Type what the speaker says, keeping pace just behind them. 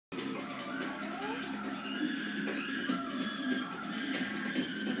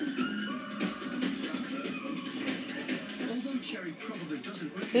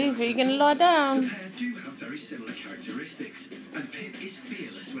Ziva, are you going to lie down? The pair do have very similar characteristics, and Pip is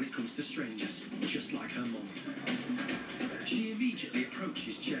fearless when it comes to strangers, just like her mum. She immediately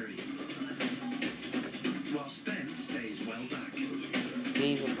approaches Cherry, whilst Ben stays well back.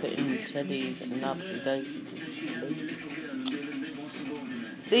 Ziva putting Teddy's and Upsy Daisy to sleep.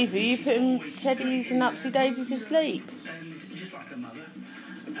 Ziva, are you putting Teddy's and Upsy Daisy to sleep? And just like her mother,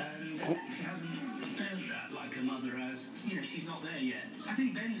 and she hasn't earned that like her mother has. You know, she's not there yet. I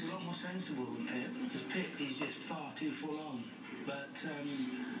think Ben's a lot more sensible than Pip, because Pip is just far too full on. But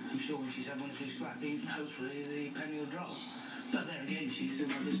I'm sure when she's had one or two slapping, hopefully the penny will drop. But there again, she's a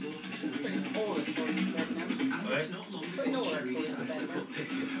mother's daughter, so Putting all the boys to bed now. And it's not long before Cherry decides to put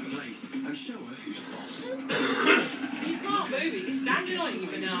Pip in her place and show her who's boss. You can't move it, it's landing on you,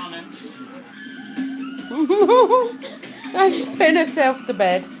 banana. She's putting herself to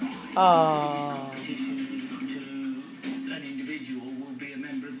bed. Aww. competition to an individual will be a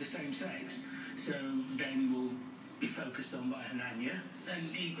member of the same sex. So Ben will be focused on by Hananya,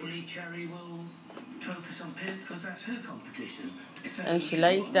 and equally Cherry will focus on Pip because that's her competition. So, And she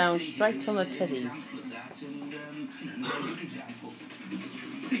lays down straight on the teddies. Of that, and a good example.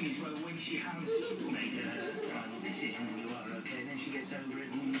 The thing is, well, when she has made a final decision and you are okay, then she gets over it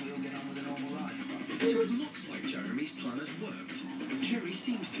and we'll get on with a normal life. So it looks like Jeremy's plan has worked. Cherry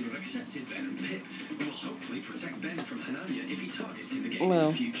seems to have accepted Ben and Pip, and will hopefully protect Ben from Hananya if he targets him again in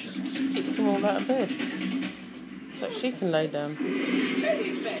the future. She kicked them all out of bed, so she can lay down.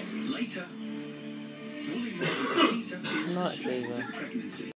 Teddy's bed. Later, Woolly Mum and Peter feel Night, suspicious Ziva. of pregnancy.